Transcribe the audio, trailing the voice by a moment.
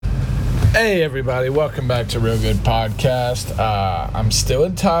Hey everybody, welcome back to Real Good Podcast. I'm still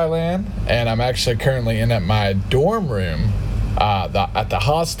in Thailand, and I'm actually currently at my dorm room at the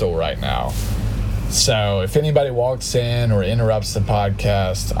hostel right now. So if anybody walks in or interrupts the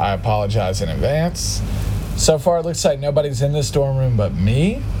podcast, I apologize in advance. So far it looks like nobody's in this dorm room but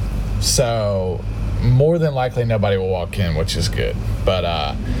me, so more than likely nobody will walk in, which is good.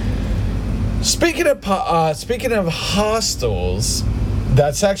 But speaking of hostels,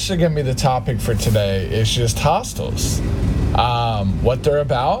 that's actually going to be the topic for today, is just hostels. What they're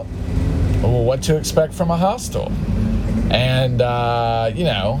about, or what to expect from a hostel. And,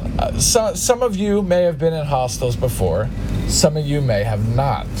 some of you may have been in hostels before. Some of you may have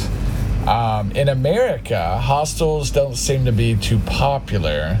not. In America, hostels don't seem to be too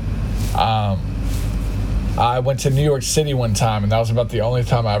popular. I went to New York City one time, and that was about the only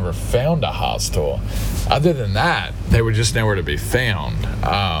time I ever found a hostel. Other than that, they were just nowhere to be found.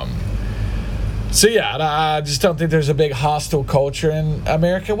 I just don't think there's a big hostel culture in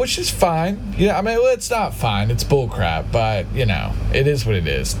America, which is fine. It's not fine. It's bullcrap, but, it is what it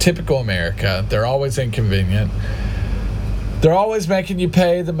is. Typical America. They're always inconvenient. They're always making you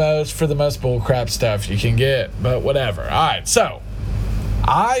pay the most for the most bullcrap stuff you can get, but whatever. All right, so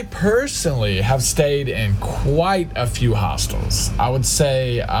I personally have stayed in quite a few hostels. I would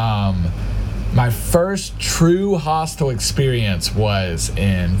say my first true hostel experience was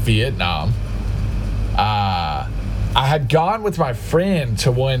in Vietnam. I had gone with my friend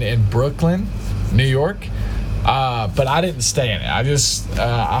to one in Brooklyn, New York, but I didn't stay in it.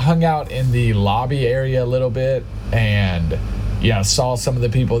 I hung out in the lobby area a little bit and, saw some of the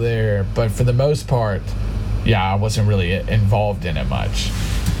people there, but for the most part, I wasn't really involved in it much.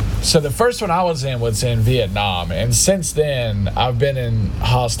 So the first one I was in Vietnam, and since then I've been in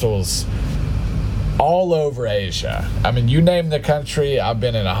hostels all over Asia. I mean, you name the country, I've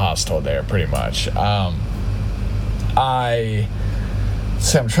been in a hostel there pretty much. I'm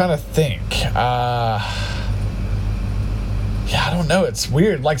trying to think. I don't know. It's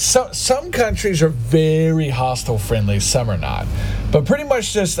weird. Like some countries are very hostel friendly, some are not. But pretty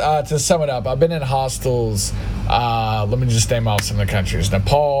much just to sum it up, I've been in hostels. Let me just name off some of the countries: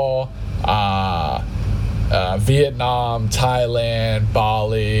 Nepal, Vietnam, Thailand,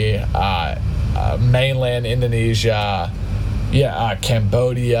 Bali, mainland Indonesia,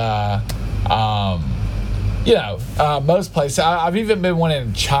 Cambodia. Most places. I've even been one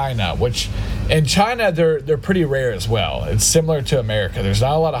in China, which in China they're pretty rare as well. It's similar to America. There's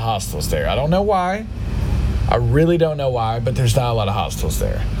not a lot of hostels there. I don't know why. I really don't know why, but there's not a lot of hostels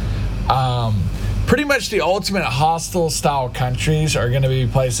there. Pretty much the ultimate hostel style countries are going to be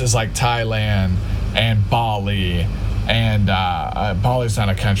places like Thailand and Bali, and Bali's not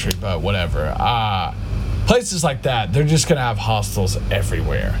a country, but whatever. Places like that, they're just going to have hostels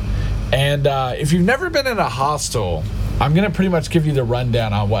everywhere. And if you've never been in a hostel, I'm going to pretty much give you the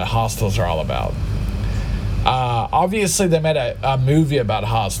rundown on what hostels are all about. Obviously, they made a movie about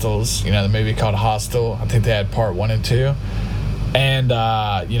hostels, the movie called Hostel. I think they had part 1 and 2. And,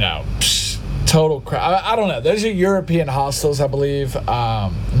 total crap. I don't know. Those are European hostels, I believe.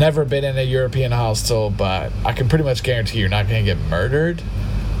 Never been in a European hostel, but I can pretty much guarantee you're not going to get murdered.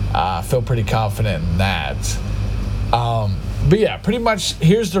 I feel pretty confident in that. Pretty much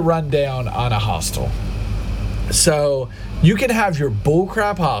here's the rundown on a hostel. So you can have your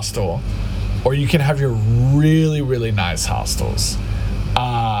bullcrap hostel, or you can have your really, really nice hostels.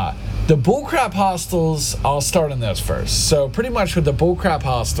 The bullcrap hostels, I'll start on those first. So pretty much with the bullcrap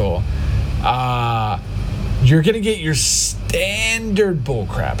hostel, you're going to get your standard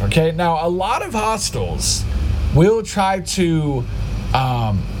bullcrap, okay? Now, a lot of hostels will try to,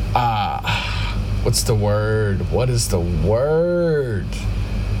 what's the word? What is the word?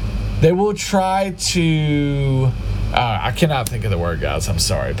 They will try to, I cannot think of the word, guys. I'm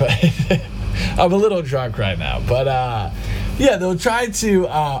sorry, but I'm a little drunk right now. But, they'll try to,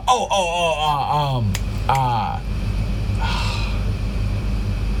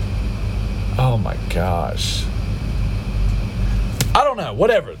 oh my gosh. I don't know,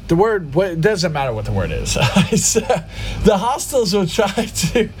 whatever. The word, it doesn't matter what the word is. The hostels will try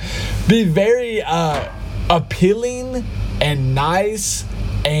to be very appealing and nice,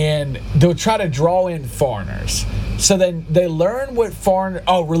 and they'll try to draw in foreigners. So then they learn what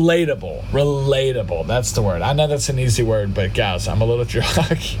relatable. That's the word. I know that's an easy word, but guys, I'm a little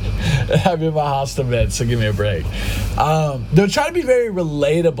drunk. I'm in my hostel bed, so give me a break. They'll try to be very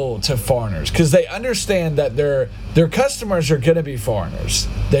relatable to foreigners because they understand that their customers are going to be foreigners.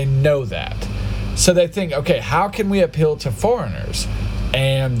 They know that. So they think, okay, how can we appeal to foreigners?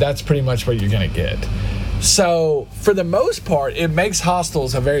 And that's pretty much what you're going to get. So for the most part, it makes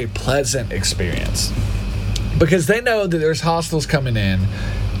hostels a very pleasant experience because they know that there's hostels coming in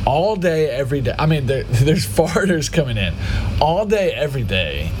all day, every day. I mean, there's foreigners coming in all day, every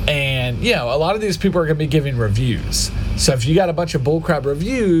day. And, a lot of these people are going to be giving reviews. So if you got a bunch of bullcrap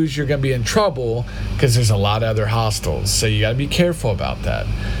reviews, you're going to be in trouble because there's a lot of other hostels. So you got to be careful about that.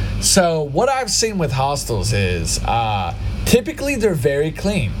 So what I've seen with hostels is typically they're very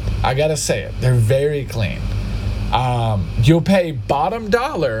clean. I got to say it. They're very clean. You'll pay bottom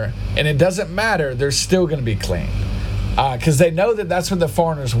dollar, and it doesn't matter. They're still going to be clean. Because they know that that's what the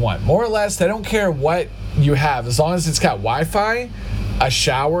foreigners want. More or less, they don't care what you have. As long as it's got Wi-Fi, a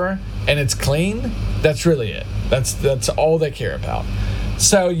shower, and it's clean, that's really it. That's all they care about.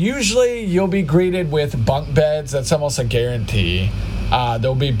 So usually you'll be greeted with bunk beds. That's almost a guarantee.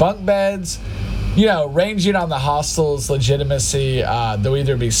 There'll be bunk beds, ranging on the hostel's legitimacy. There'll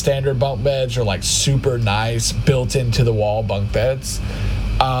either be standard bunk beds or like super nice built into the wall bunk beds.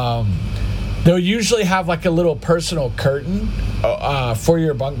 They'll usually have like a little personal curtain for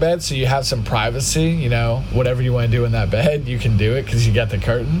your bunk bed, so you have some privacy. Whatever you want to do in that bed, you can do it because you got the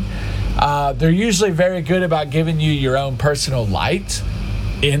curtain. They're usually very good about giving you your own personal light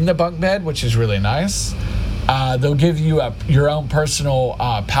in the bunk bed, which is really nice. They'll give you your own personal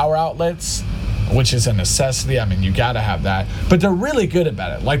power outlets, which is a necessity. I mean, you got to have that. But they're really good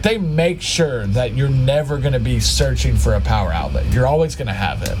about it. Like, they make sure that you're never going to be searching for a power outlet. You're always going to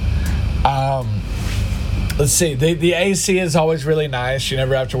have it. Let's see. The AC is always really nice. You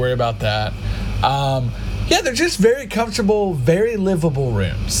never have to worry about that. They're just very comfortable, very livable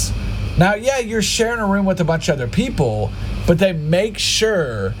rooms. Now, you're sharing a room with a bunch of other people, but they make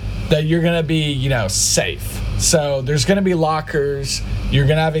sure that you're going to be, safe. So there's going to be lockers. You're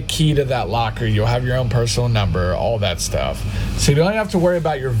going to have a key to that locker. You'll have your own personal number, all that stuff. So you don't have to worry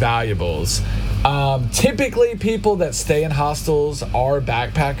about your valuables. Typically, people that stay in hostels are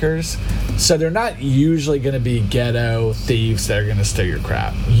backpackers, so they're not usually going to be ghetto thieves that are going to steal your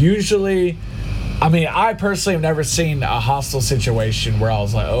crap. Usually, I personally have never seen a hostel situation where I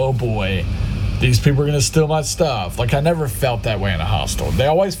was like, oh boy, these people are going to steal my stuff. Like, I never felt that way in a hostel. They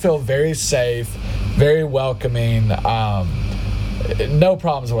always feel very safe, very welcoming, no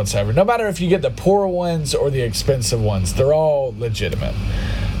problems whatsoever. No matter if you get the poor ones or the expensive ones, they're all legitimate.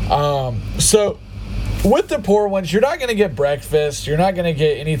 So with the poor ones, you're not going to get breakfast. You're not going to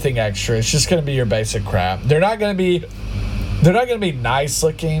get anything extra. It's just going to be your basic crap. They're not going to be nice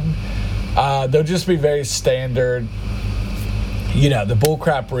looking. They'll just be very standard. The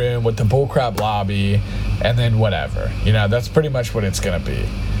bullcrap room with the bullcrap lobby, and then whatever. That's pretty much what it's going to be.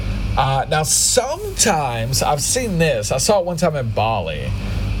 Now, sometimes I've seen this. I saw it one time in Bali.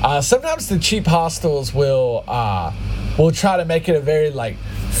 Sometimes the cheap hostels will try to make it a very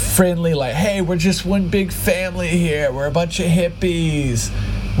friendly, hey, we're just one big family here. We're a bunch of hippies.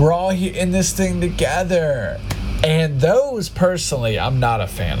 We're all here in this thing together. And those, personally, I'm not a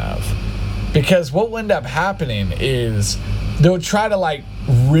fan of. Because what will end up happening is they'll try to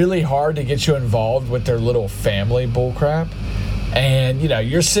really hard to get you involved with their little family bullcrap. And,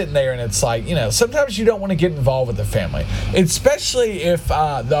 you're sitting there and it's sometimes you don't want to get involved with the family. Especially if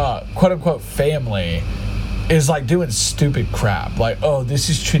the quote-unquote family is doing stupid crap. Oh, this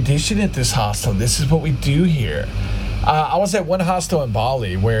is tradition at this hostel. This is what we do here. I was at one hostel in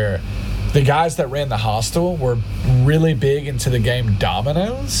Bali where the guys that ran the hostel were really big into the game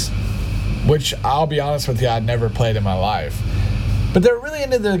Dominoes, which I'll be honest with you, I'd never played in my life. But they're really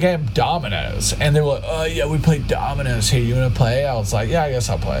into the game Dominoes. And they were like, oh, yeah, we play Dominoes here. You want to play? I was like, yeah, I guess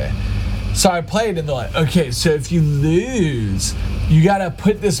I'll play. So I played, and they're like, okay, so if you lose, you got to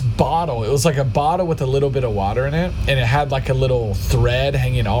put this bottle. It was like a bottle with a little bit of water in it, and it had a little thread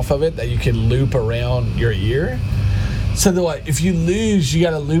hanging off of it that you could loop around your ear. So they're like, if you lose, you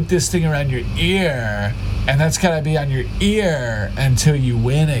got to loop this thing around your ear, and that's got to be on your ear until you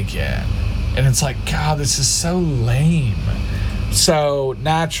win again. And it's like, God, this is so lame. So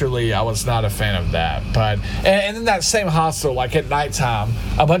naturally, I was not a fan of that. But and in that same hostel, at nighttime,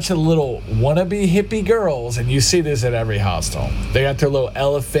 a bunch of little wannabe hippie girls, and you see this at every hostel. They got their little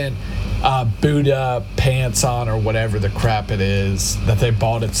elephant Buddha pants on, or whatever the crap it is that they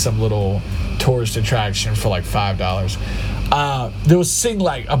bought at some little tourist attraction for $5. They would sing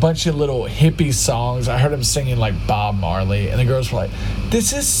a bunch of little hippie songs. I heard them singing Bob Marley, and the girls were like,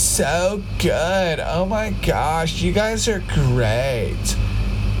 this is so good. Oh my gosh, you guys are great.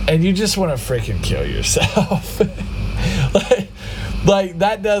 And you just want to freaking kill yourself.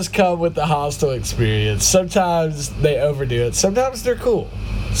 That does come with the hostel experience. Sometimes they overdo it. Sometimes they're cool.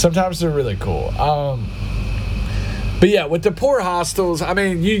 Sometimes they're really cool. But yeah, with the poor hostels, I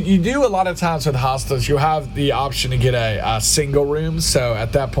mean, you do a lot of times with hostels, you have the option to get a single room. So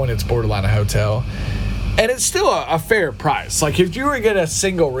at that point, it's borderline a hotel. And it's still a fair price. Like if you were to get a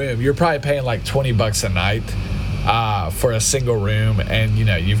single room, you're probably paying like $20 a night for a single room. And, you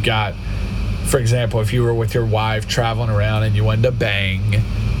know, you've got, for example, if you were with your wife traveling around and you wanted to bang,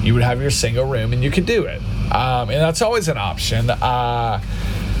 you would have your single room and you could do it. And that's always an option.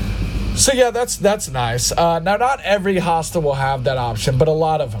 So yeah, that's nice. Now, not every hostel will have that option, but a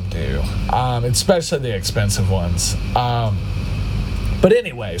lot of them do, especially the expensive ones. But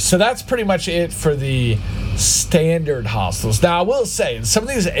anyway, so that's pretty much it for the standard hostels. Now, I will say, in some of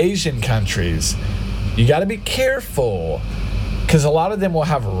these Asian countries, you got to be careful because a lot of them will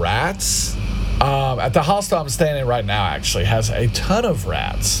have rats. At the hostel I'm staying in right now, actually, has a ton of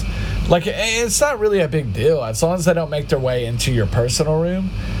rats. Like, it's not really a big deal as long as they don't make their way into your personal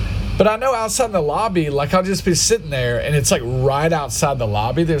room. But I know outside in the lobby, like, I'll just be sitting there, and it's like right outside the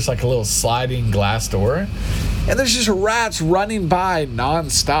lobby, there's like a little sliding glass door. And there's just rats running by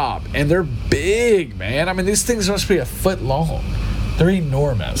nonstop. And they're big, man. I mean, these things must be a foot long. They're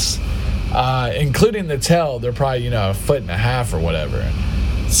enormous. Including the tail, they're probably, a foot and a half or whatever.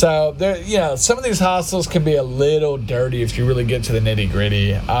 So, some of these hostels can be a little dirty if you really get to the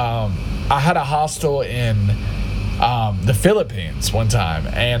nitty-gritty. I had a hostel in the Philippines one time,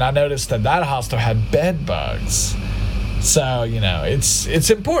 and I noticed that hostel had bed bugs. So, it's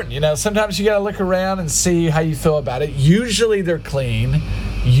important. Sometimes you got to look around and see how you feel about it. Usually they're clean.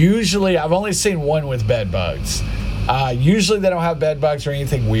 Usually, I've only seen one with bed bugs. Usually they don't have bed bugs or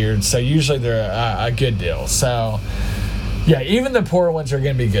anything weird. So usually they're a good deal. So, yeah, even the poor ones are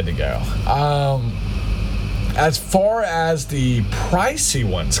going to be good to go. As far as the pricey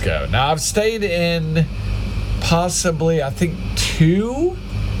ones go, now I've stayed in possibly, I've stayed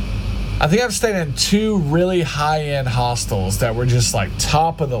in 2 really high-end hostels that were just like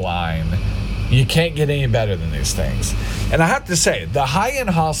top of the line. You can't get any better than these things. And I have to say, the high-end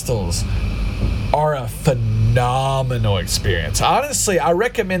hostels are a phenomenal experience. Honestly, I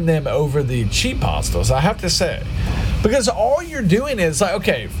recommend them over the cheap hostels, I have to say. Because all you're doing is like,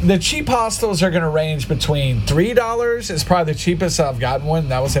 okay, the cheap hostels are going to range between $3 is probably the cheapest I've gotten one.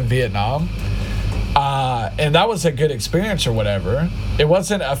 That was in Vietnam. And that was a good experience or whatever. It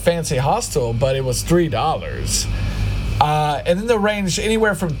wasn't a fancy hostel, but it was $3. And then the range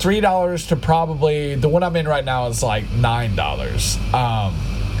anywhere from $3 to probably the one I'm in right now is like $9.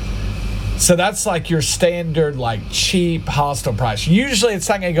 So that's like your standard like cheap hostel price. Usually it's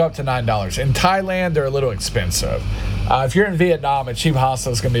not going to go up to $9. In Thailand, they're a little expensive. If you're in Vietnam, a cheap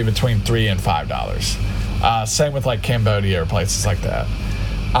hostel is going to be between $3 and $5. Same with like Cambodia or places like that.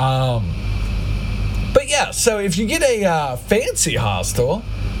 But yeah, so if you get a fancy hostel,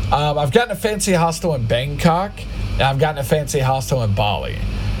 I've gotten a fancy hostel in Bangkok, and I've gotten a fancy hostel in Bali.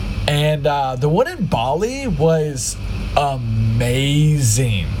 And the one in Bali was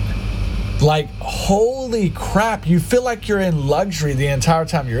amazing. Like, holy crap, you feel like you're in luxury the entire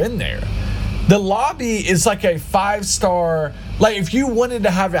time you're in there. The lobby is like a 5-star, like if you wanted to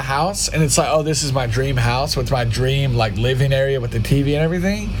have a house and it's like, oh, this is my dream house with my dream like living area with the TV and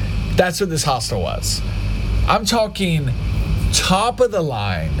everything, that's what this hostel was. I'm talking top of the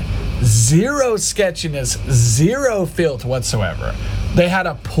line, zero sketchiness, zero filth whatsoever. They had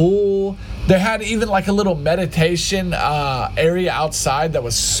a pool. They had even like a little meditation area outside that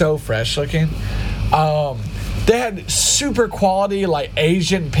was so fresh looking. They had super quality like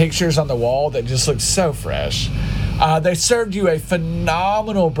Asian pictures on the wall that just looked so fresh. They served you a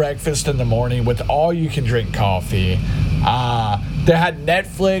phenomenal breakfast in the morning with all you can drink coffee. They had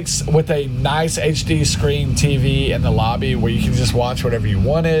Netflix with a nice HD screen TV in the lobby where you can just watch whatever you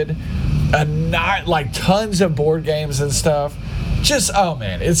wanted. Like tons of board games and stuff. Just, oh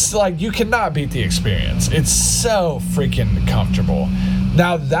man, it's like you cannot beat the experience. It's so freaking comfortable.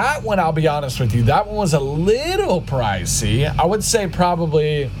 Now that one, I'll be honest with you, that one was a little pricey. I would say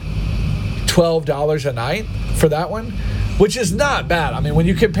probably $12 a night for that one, which is not bad. I mean, when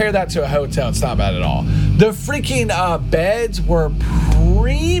you compare that to a hotel, it's not bad at all. The freaking beds were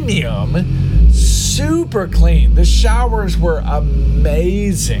premium, super clean. The showers were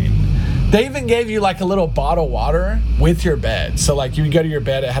amazing. They even gave you like a little bottle of water with your bed. So like you would go to your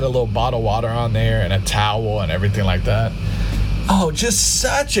bed, it had a little bottle of water on there and a towel and everything like that. Oh, just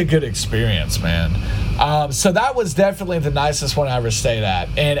such a good experience, man. So that was definitely the nicest one I ever stayed at.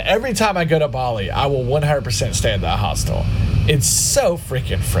 And every time I go to Bali, I will 100% stay at that hostel. It's so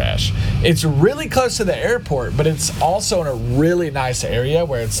freaking fresh. It's really close to the airport, but it's also in a really nice area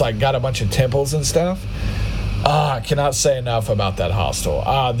where it's like got a bunch of temples and stuff. I cannot say enough about that hostel.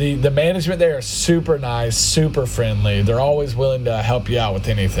 The management there is super nice, super friendly. They're always willing to help you out with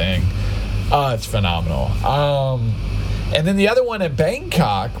anything. It's phenomenal. And then the other one in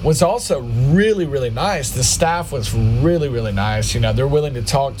Bangkok was also really, really nice. The staff was really, really nice. They're willing to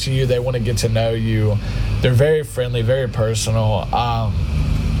talk to you. They want to get to know you. They're very friendly, very personal.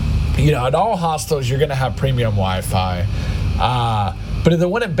 At all hostels, you're going to have premium Wi-Fi. But in the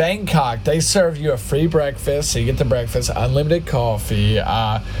one in Bangkok, they serve you a free breakfast, so you get the breakfast, unlimited coffee,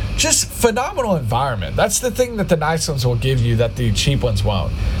 just phenomenal environment. That's the thing that the nice ones will give you that the cheap ones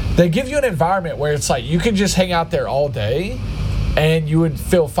won't. They give you an environment where it's like you can just hang out there all day and you would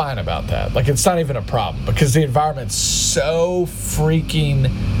feel fine about that. Like, it's not even a problem because the environment's so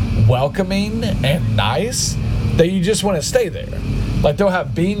freaking welcoming and nice that you just want to stay there. Like, they'll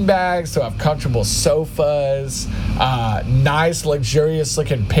have bean bags, they'll have comfortable sofas, nice,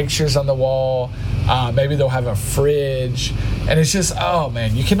 luxurious-looking pictures on the wall. Maybe they'll have a fridge. And it's just, oh,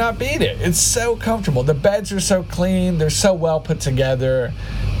 man, you cannot beat it. It's so comfortable. The beds are so clean. They're so well put together.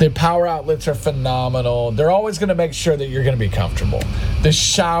 The power outlets are phenomenal. They're always going to make sure that you're going to be comfortable. The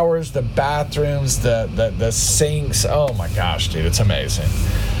showers, the bathrooms, the sinks. Oh, my gosh, dude, it's amazing.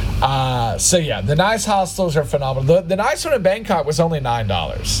 The nice hostels are phenomenal. The nice one in Bangkok was only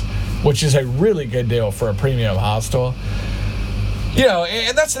 $9, which is a really good deal for a premium hostel.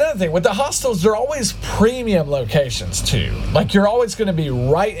 And that's another thing. With the hostels, they're always premium locations, too. Like, you're always going to be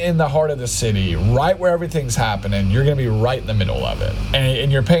right in the heart of the city, right where everything's happening. You're going to be right in the middle of it.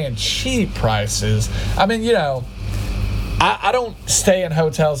 And you're paying cheap prices. I mean, I don't stay in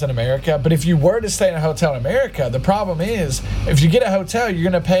hotels in America, but if you were to stay in a hotel in America, the problem is if you get a hotel, you're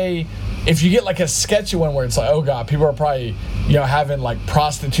going to pay, if you get like a sketchy one where it's like, oh God, people are probably, having like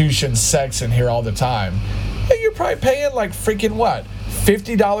prostitution, sex in here all the time. You're probably paying like freaking what?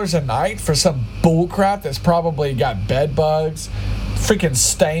 $50 a night for some bullcrap that's probably got bed bugs, freaking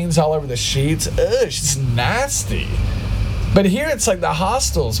stains all over the sheets. Ugh, it's just nasty. But here it's like the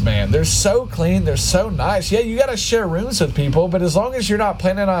hostels, man. They're so clean. They're so nice. Yeah, you got to share rooms with people, but as long as you're not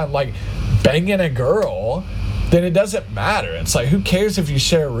planning on, like, banging a girl, then it doesn't matter. It's like, who cares if you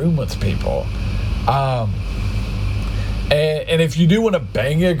share a room with people? And if you do want to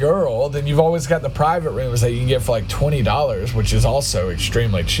bang a girl, then you've always got the private rooms that you can get for, like, $20, which is also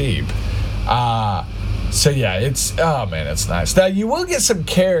extremely cheap. It's nice. Now, you will get some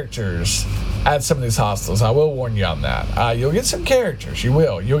characters at some of these hostels. I will warn you on that. You'll get some characters. You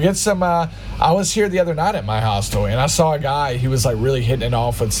will. You'll get some. I was here the other night at my hostel, and I saw a guy. He was like really hitting it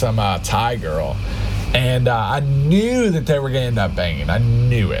off with some Thai girl, and I knew that they were going to end up banging. I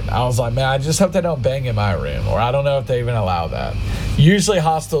knew it. I was like, man, I just hope they don't bang in my room, or I don't know if they even allow that. Usually,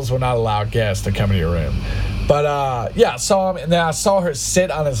 hostels will not allow guests to come into your room. But, I saw him, and then I saw her sit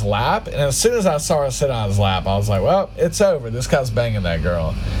on his lap, and as soon as I saw her sit on his lap, I was like, well, it's over. This guy's banging that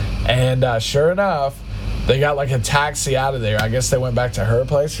girl. And sure enough, they got like a taxi out of there. I guess they went back to her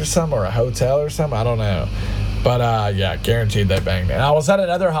place or something, or a hotel or something. I don't know. But, guaranteed they banged. And I was at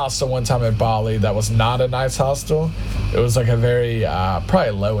another hostel one time in Bali that was not a nice hostel. It was like a very,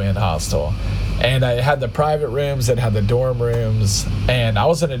 probably low-end hostel. And it had the private rooms, it had the dorm rooms. And I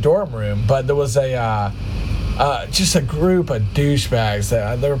was in a dorm room, but there was just a group of douchebags.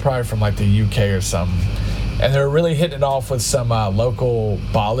 They were probably from like the UK or something. And they were really hitting it off with some local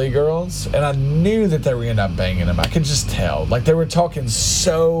Bali girls. And I knew that they were going to end up banging them. I could just tell. Like, they were talking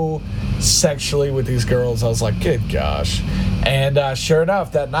so sexually with these girls. I was like, good gosh. And sure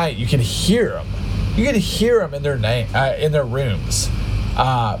enough, that night, you could hear them. You could hear them in their rooms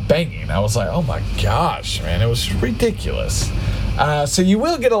banging. I was like, oh my gosh, man. It was ridiculous. So you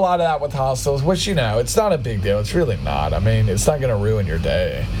will get a lot of that with hostels, which, it's not a big deal. It's really not. I mean, it's not going to ruin your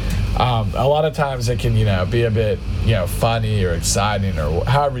day. A lot of times it can, be a bit, funny or exciting or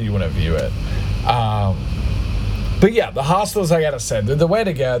however you want to view it. But yeah, the hostels, I gotta say, they're the way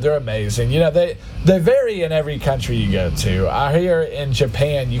to go. They're amazing. They vary in every country you go to. I hear in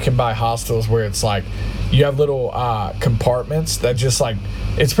Japan you can buy hostels where it's like you have little compartments that just like,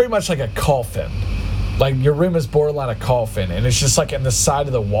 it's pretty much like a coffin. Like, your room is borderline a coffin, and it's just like in the side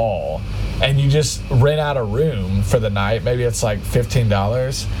of the wall, and you just rent out a room for the night. Maybe it's like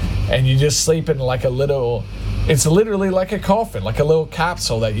 $15, and you just sleep in like a little, it's literally like a coffin, like a little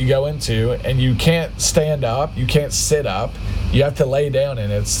capsule that you go into, and you can't stand up, you can't sit up, you have to lay down,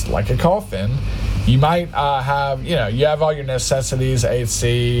 and it's like a coffin. You might have, you have all your necessities,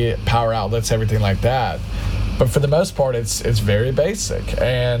 AC, power outlets, everything like that. But for the most part, it's very basic.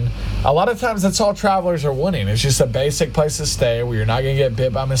 And a lot of times that's all travelers are wanting. It's just a basic place to stay where you're not going to get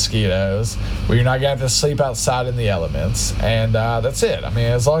bit by mosquitoes, where you're not going to have to sleep outside in the elements. And that's it. I mean,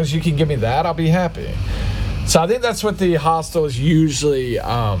 as long as you can give me that, I'll be happy. So I think that's what the hostels usually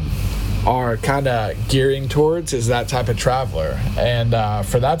are kind of gearing towards, is that type of traveler. And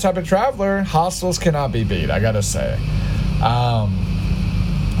for that type of traveler, hostels cannot be beat, I gotta say.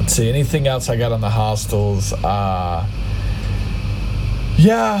 Let's see, anything else I got on the hostels?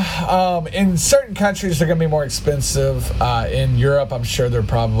 In certain countries they're going to be more expensive. In Europe, I'm sure they're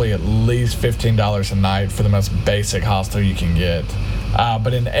probably at least $15 a night for the most basic hostel you can get.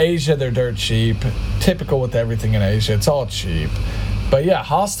 But in Asia, they're dirt cheap. Typical with everything in Asia, it's all cheap. But yeah,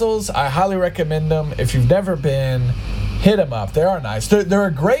 hostels, I highly recommend them. If you've never been, hit them up. They are nice. They're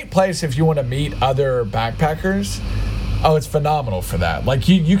a great place if you want to meet other backpackers. Oh, it's phenomenal for that. Like,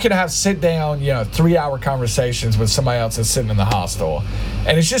 you can have sit-down, 3-hour conversations with somebody else that's sitting in the hostel.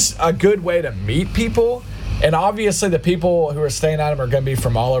 And it's just a good way to meet people. And obviously the people who are staying at them are going to be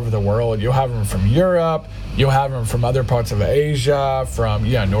from all over the world. You'll have them from Europe. You'll have them from other parts of Asia, from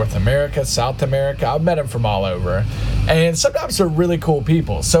North America, South America. I've met them from all over. And sometimes they're really cool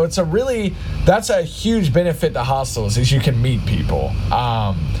people. So that's a huge benefit to hostels, is you can meet people.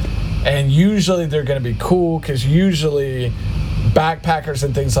 And usually they're going to be cool, because usually backpackers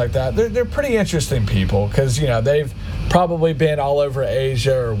and things like that, they're pretty interesting people, because they've probably been all over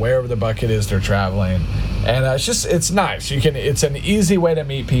Asia or wherever the bucket is they're traveling. And it's nice. It's an easy way to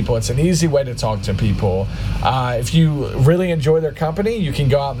meet people. It's an easy way to talk to people. If you really enjoy their company, you can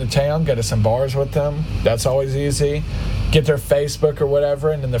go out in the town, go to some bars with them. That's always easy. Get their Facebook or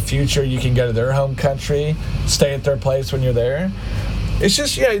whatever, and in the future you can go to their home country, stay at their place when you're there. It's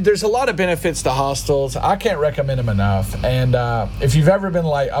just, there's a lot of benefits to hostels. I can't recommend them enough. And if you've ever been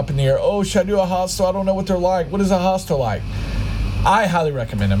like up in the air, oh, should I do a hostel? I don't know what they're like. What is a hostel like? I highly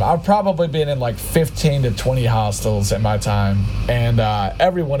recommend them. I've probably been in like 15 to 20 hostels in my time. And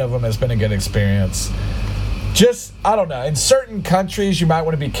every one of them has been a good experience. Just, I don't know. In certain countries, you might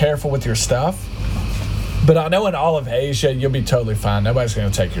want to be careful with your stuff. But I know in all of Asia, you'll be totally fine. Nobody's going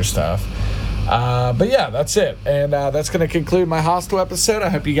to take your stuff. But yeah, that's it. And that's going to conclude my hostel episode. I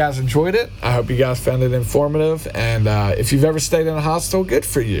hope you guys enjoyed it. I hope you guys found it informative. And if you've ever stayed in a hostel, good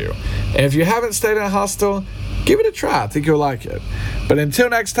for you. And if you haven't stayed in a hostel, give it a try. I think you'll like it. But until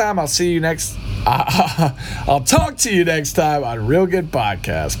next time, I'll talk to you next time on Real Good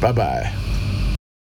Podcast. Bye-bye.